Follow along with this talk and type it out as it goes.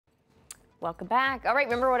Welcome back. All right,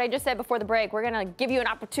 remember what I just said before the break. We're going to give you an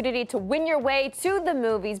opportunity to win your way to the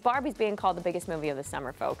movies. Barbie's being called the biggest movie of the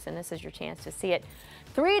summer, folks, and this is your chance to see it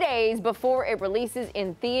 3 days before it releases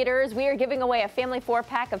in theaters. We are giving away a family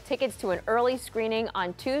 4-pack of tickets to an early screening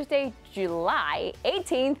on Tuesday, July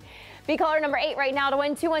 18th. Be caller number 8 right now to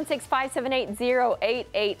win,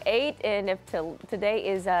 216-578-0888. And if today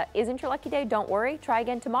isn't your lucky day, don't worry. Try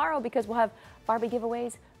again tomorrow because we'll have Barbie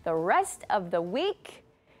giveaways the rest of the week.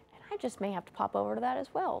 I just may have to pop over to that as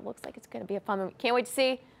well. Looks like it's going to be a fun movie. Can't wait to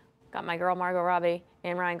see. Got my girl Margot Robbie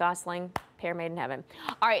and Ryan Gosling, pair made in heaven.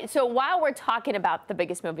 All right, so while we're talking about the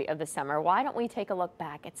biggest movie of the summer, why don't we take a look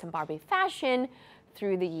back at some Barbie fashion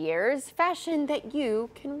through the years, fashion that you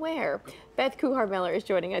can wear. Beth Kuhar-Miller is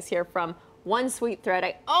joining us here from One Sweet Thread.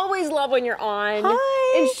 I always love when you're on.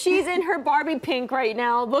 Hi. And she's in her Barbie pink right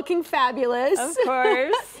now, looking fabulous. Of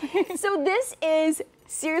course. So this is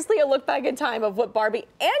seriously a look back in time of what Barbie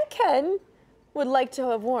and Ken would like to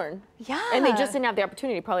have worn. Yeah. And they just didn't have the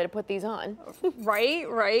opportunity probably to put these on. Right.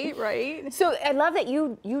 So I love that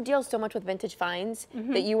you deal so much with vintage finds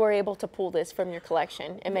that you were able to pull this from your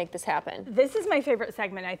collection and make this happen. This is my favorite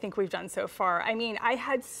segment I think we've done so far. I mean, I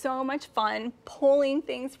had so much fun pulling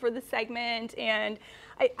things for the segment, and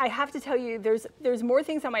I have to tell you, there's more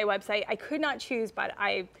things on my website. I could not choose, but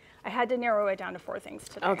I had to narrow it down to 4 things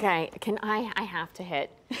today. Okay, I have to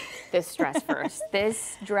hit this dress first.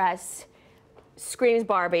 This dress screams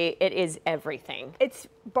Barbie. It is everything. It's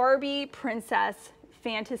Barbie princess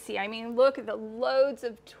fantasy. I mean, look at the loads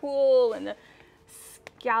of tulle and the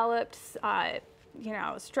scalloped,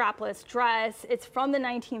 strapless dress. It's from the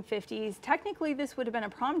 1950s. Technically, this would have been a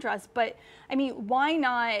prom dress, but I mean, why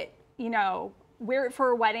not, wear it for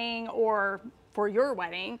a wedding or for your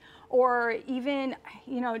wedding, or even,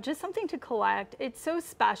 just something to collect. It's so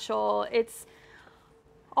special. It's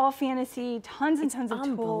all fantasy, tons and tons of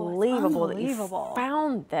tulle. Unbelievable that you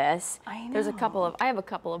found this. I know. I have a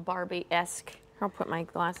couple of Barbie-esque. I'll put my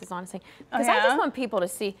glasses on and say, because I just want people to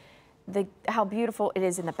see how beautiful it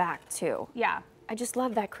is in the back too. Yeah. I just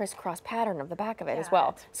love that crisscross pattern of the back of it as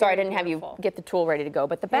well. Sorry, I didn't have you get the tulle ready to go,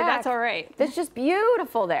 but the back. Yeah, that's all right. That's just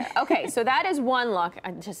beautiful there. Okay, so that is one look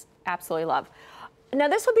I just absolutely love. Now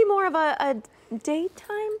this would be more of a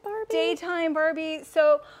daytime Barbie? Daytime Barbie.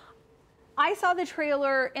 So I saw the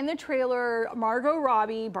trailer. In the trailer, Margot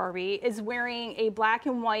Robbie, Barbie, is wearing a black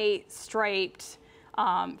and white striped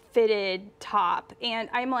fitted top. And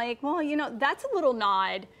I'm like, well, that's a little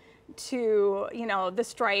nod to, the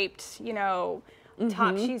striped,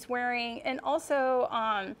 top she's wearing. And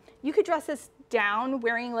also, you could dress this down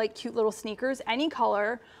wearing like cute little sneakers, any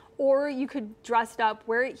color, or you could dress it up,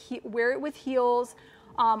 wear it with heels,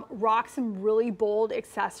 rock some really bold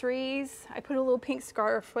accessories. I put a little pink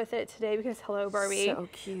scarf with it today because hello, Barbie. So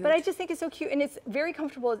cute. But I just think it's so cute, and it's very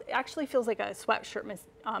comfortable. It actually feels like a sweatshirt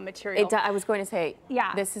material. I was going to say,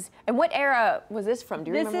 yeah. This is, and what era was this from?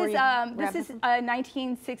 Do you remember? This is a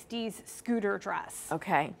 1960s scooter dress.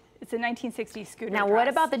 Okay. It's a 1960s scooter dress. Now, what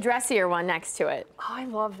about the dressier one next to it? Oh, I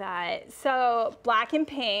love that. So black and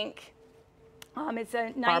pink. It's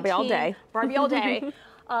a Barbie all day. Barbie all day.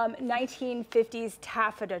 1950s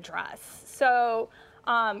taffeta dress. So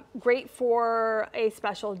great for a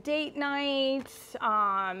special date night.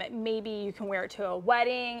 Maybe you can wear it to a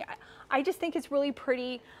wedding. I just think it's really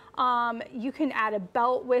pretty. You can add a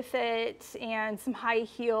belt with it and some high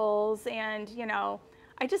heels, and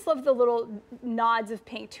I just love the little nods of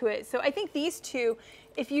pink to it. So I think these two,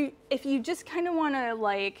 if you just kind of want to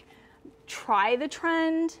like try the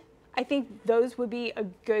trend, I think those would be a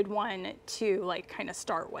good one to like kind of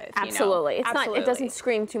start with. Absolutely. It's not. It doesn't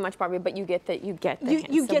scream too much Barbie, but you get the hints.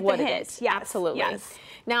 You get the hints. Yes. Absolutely. Yes.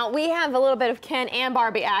 Now we have a little bit of Ken and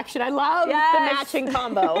Barbie action. I love the matching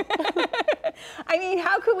combo. I mean,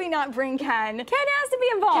 how could we not bring Ken? Ken has to be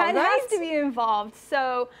involved. Ken has to be involved.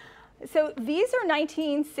 So these are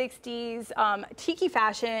 1960s. Tiki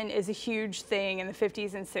fashion is a huge thing in the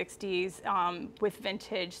 50s and 60s with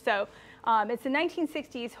vintage. So it's a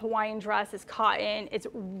 1960s Hawaiian dress. It's cotton. It's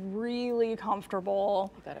really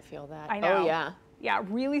comfortable. You gotta feel that. I know. Oh yeah. Yeah,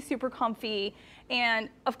 really super comfy. And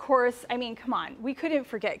of course, I mean, come on, we couldn't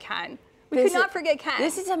forget Ken. We could not forget Ken.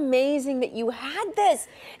 This is amazing that you had this.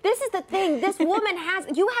 This is the thing. This woman has.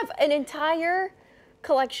 You have an entire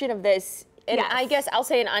collection of this. And yes. I guess I'll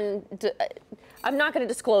say I'm not going to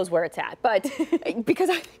disclose where it's at, but because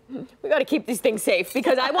we got to keep these things safe,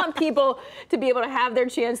 because I want people to be able to have their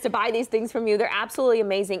chance to buy these things from you. They're absolutely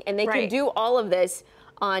amazing, and they can do all of this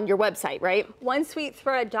on your website, right?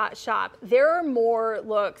 onesweetthread.shop. There are more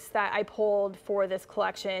looks that I pulled for this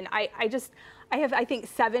collection. I have, I think,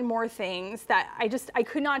 7 more things that I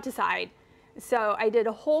could not decide. So I did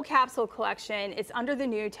a whole capsule collection. It's under the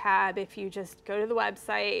new tab. If you just go to the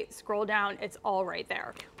website, scroll down, it's all right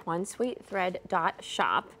there.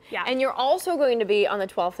 onesweetthread.shop. Yeah. And you're also going to be on the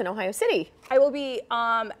 12th in Ohio City. I will be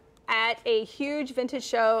at a huge vintage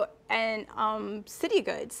show and City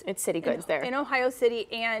Goods. It's City Goods there. In Ohio City.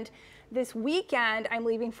 And this weekend, I'm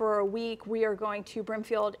leaving for a week. We are going to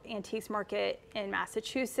Brimfield Antiques Market in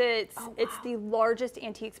Massachusetts. Oh, wow. It's the largest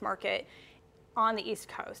antiques market on the East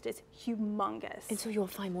Coast. It's humongous. And so you'll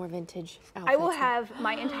find more vintage outfits. I will have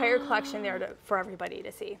my entire collection there for everybody to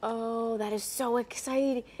see. Oh, that is so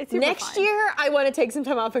exciting. It's super Next fun. year, I want to take some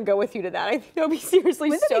time off and go with you to that. I think that would be seriously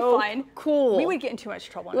Wouldn't that be so fun? cool. We would get in too much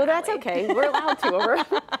trouble. Well, that's okay. We're allowed to. We're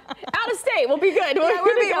out of state. We'll be good.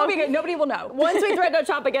 We'll be good. Nobody will know.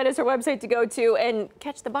 onesweetthread.shop again is her website to go to and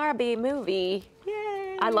catch the Barbie movie.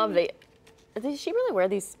 Yay. I love the. Does she really wear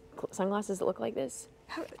these sunglasses that look like this?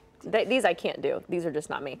 These I can't do. These are just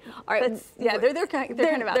not me. All right. They're kind of out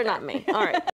They're there. not me. All right.